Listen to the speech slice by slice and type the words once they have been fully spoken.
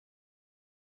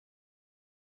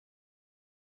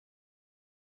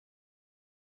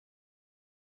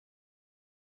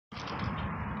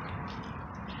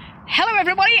Hello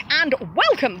everybody and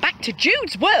welcome back to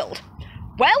Jude's World.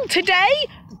 Well, today,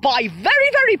 by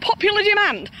very popular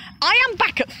demand, I am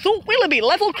back at Thorpe Willoughby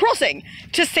level crossing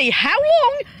to see how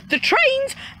long the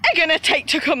trains are going to take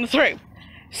to come through.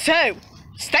 So,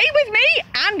 stay with me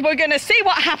and we're going to see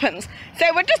what happens. So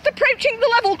we're just approaching the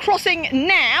level crossing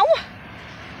now.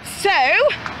 So,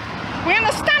 we're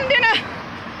going to stand in a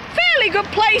fairly good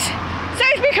place so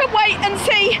as we can wait and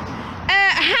see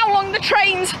how long the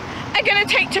trains are going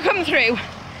to take to come through.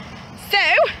 So,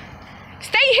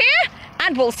 stay here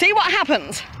and we'll see what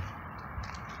happens.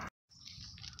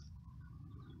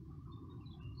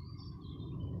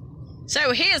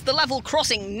 So here's the level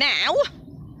crossing now.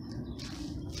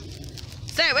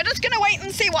 So we're just going to wait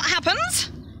and see what happens.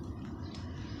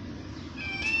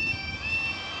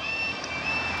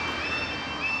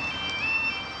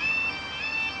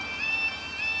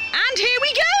 And here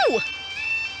we go!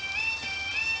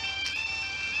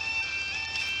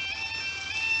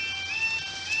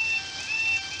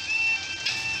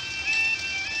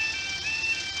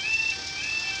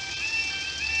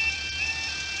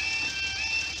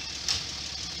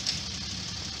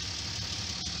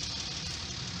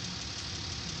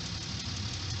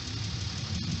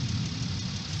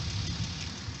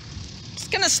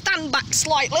 Going to stand back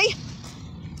slightly.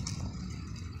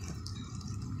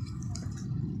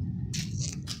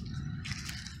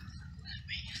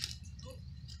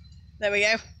 There we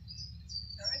go.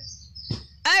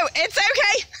 Oh, it's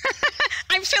okay.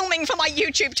 I'm filming for my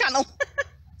YouTube channel.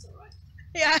 That's all right.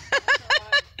 Yeah. That's all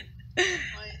right.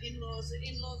 My in-laws have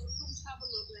come to have a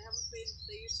look. They haven't been.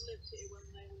 They used to live here when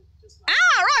they were just like.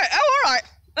 Ah, right. Oh, all right.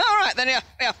 All right then.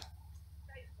 Yeah.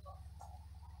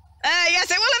 Yes,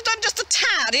 it will have done just a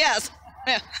tad, yes.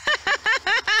 Yeah.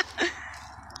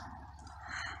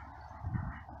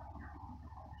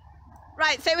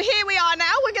 Right, so here we are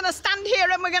now. We're going to stand here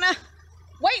and we're going to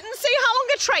wait and see how long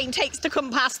a train takes to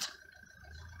come past.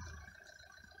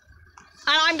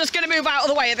 And I'm just going to move out of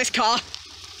the way of this car.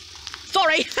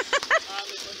 Sorry.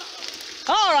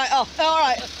 All right, all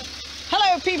right.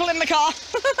 Hello, people in the car.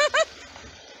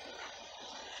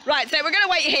 Right, so we're going to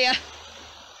wait here.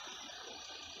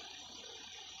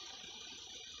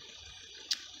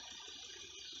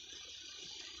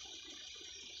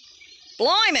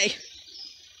 Blimey,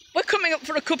 we're coming up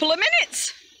for a couple of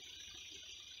minutes.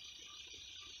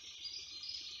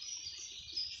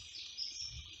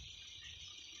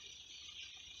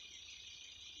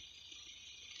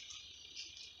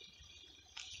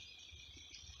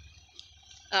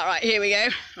 All right, here we go.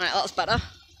 Right, that's better.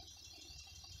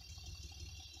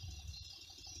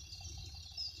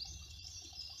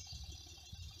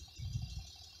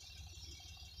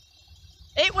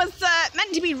 It was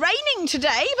meant to be raining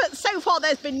today, but so far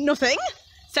there's been nothing.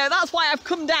 So that's why I've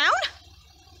come down.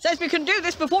 Says we can do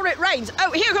this before it rains.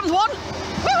 Oh, here comes one.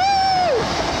 Woohoo!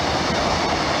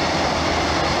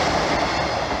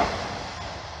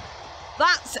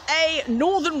 That's a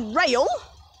Northern Rail.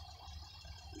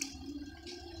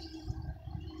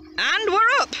 And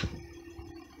we're up.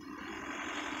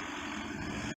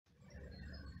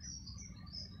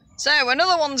 So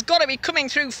another one's got to be coming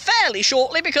through fairly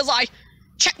shortly because I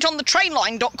checked on the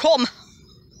trainline.com.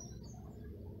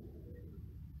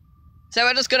 So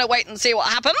we're just going to wait and see what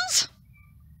happens.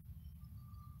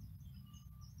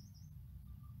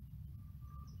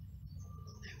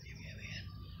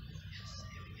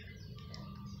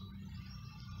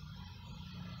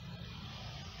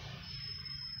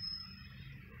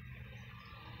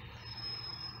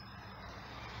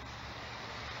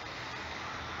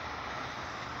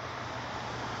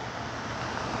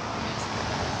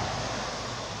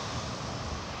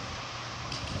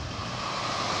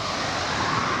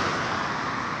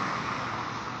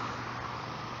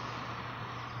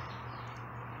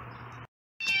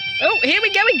 Oh, here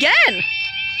we go again.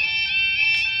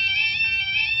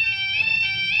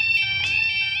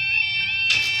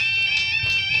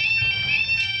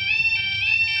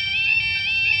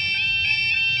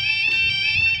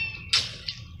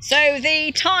 So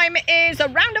the time is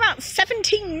around about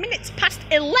 17 minutes past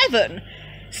 11.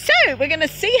 So we're going to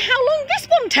see how long this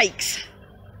one takes.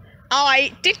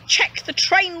 I did check the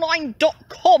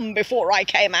trainline.com before I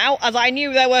came out, as I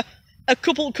knew there were a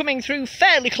couple coming through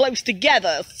fairly close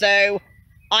together, so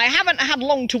I haven't had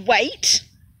long to wait.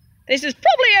 This is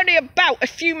probably only about a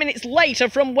few minutes later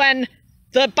from when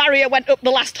the barrier went up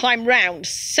the last time round.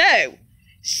 So,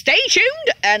 stay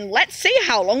tuned and let's see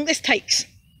how long this takes.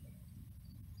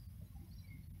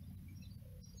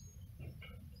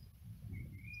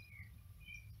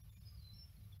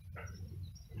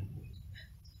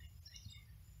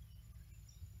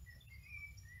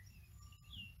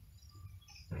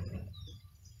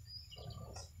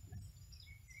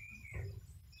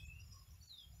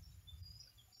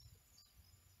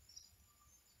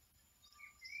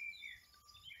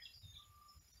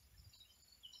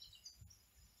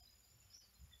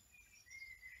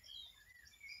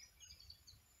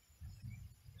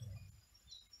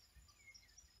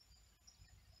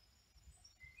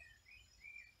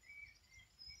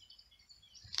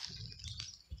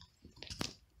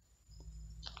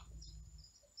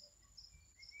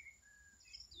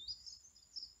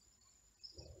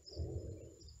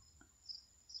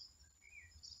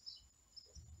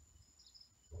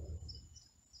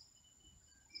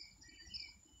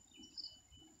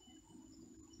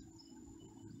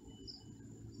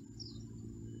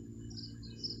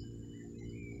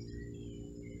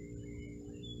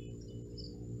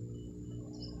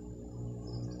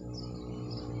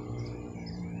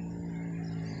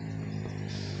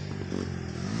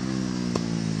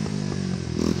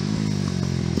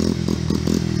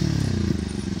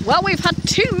 Well, we've had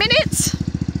 2 minutes.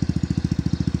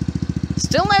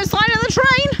 Still no sign of the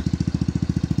train.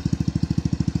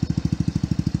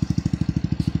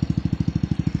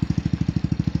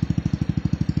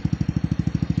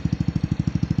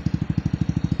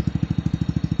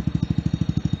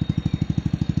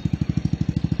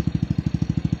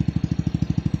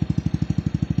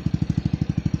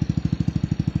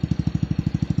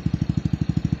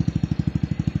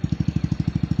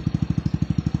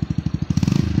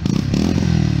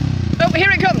 Oh,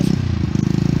 here it comes.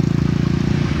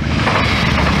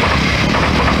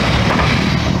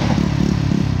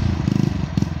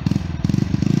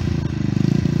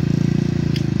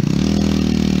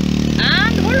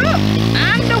 And we're up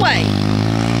and away.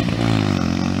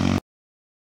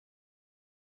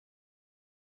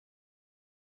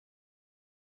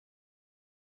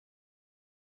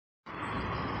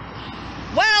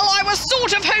 Well, I was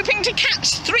sort of hoping to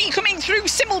catch 3 coming through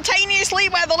simultaneously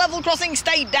where the level crossing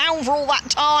stayed down for all that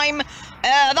time.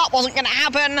 That wasn't going to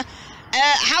happen.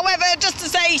 However, just to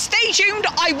say, stay tuned,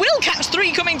 I will catch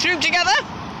 3 coming through together.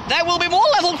 There will be more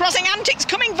level crossing antics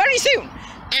coming very soon.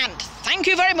 And thank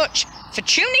you very much for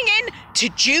tuning in to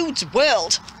Jude's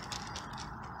World.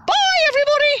 Bye,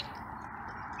 everybody!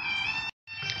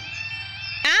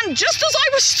 And just as I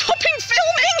was stopping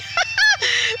filming,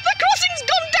 the crossing's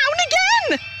gone down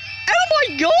again! Oh my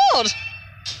god!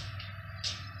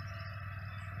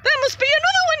 There must be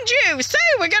another one due, so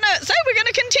we're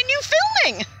gonna continue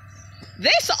filming.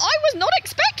 This I was not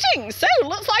expecting, so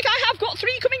looks like I have got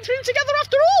 3 coming through together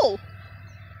after all.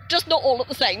 Just not all at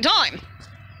the same time.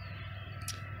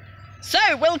 So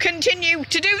we'll continue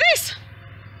to do this.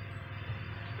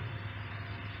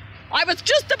 I was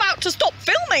just about to stop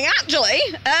filming, actually.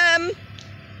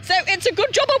 So it's a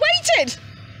good job I waited.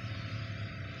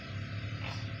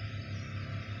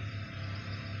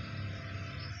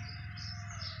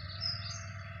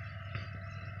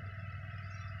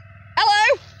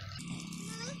 Hello?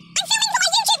 I'm filming for my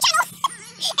YouTube channel.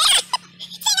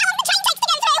 Seeing how long the train takes to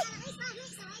go through.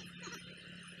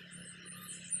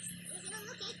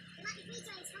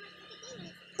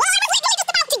 Well, I was literally just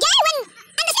about to go and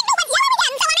the signal went yellow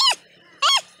again, so I'm here.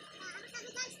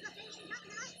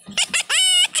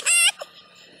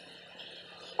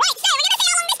 Right, so we're going to see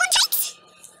how long this one takes.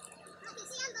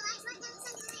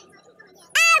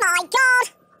 Oh my god.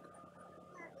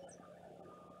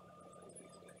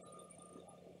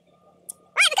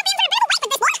 Right, we could be in for a bit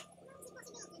of a wait with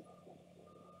this one.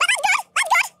 But that's good, that's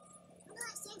good.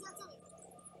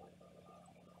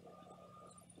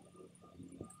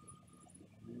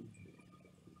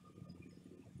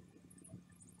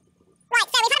 Right,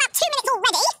 so we've had about 2 minutes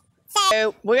already. So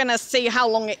we're gonna see how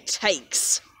long it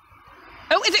takes.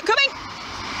 Oh, is it coming?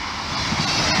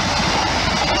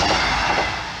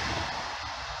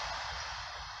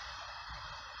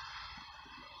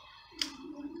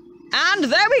 And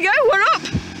there we go, we're up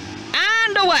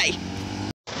and away.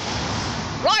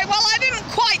 Right, well, I didn't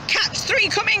quite catch 3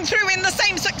 coming through in the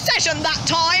same succession that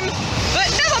time, but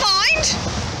never mind.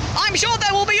 I'm sure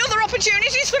there will be other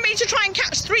opportunities for me to try and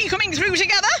catch 3 coming through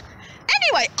together.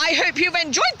 Anyway, I hope you've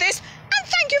enjoyed this, and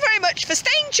thank you very much for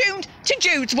staying tuned to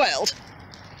Jude's World.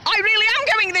 I really am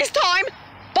going this time,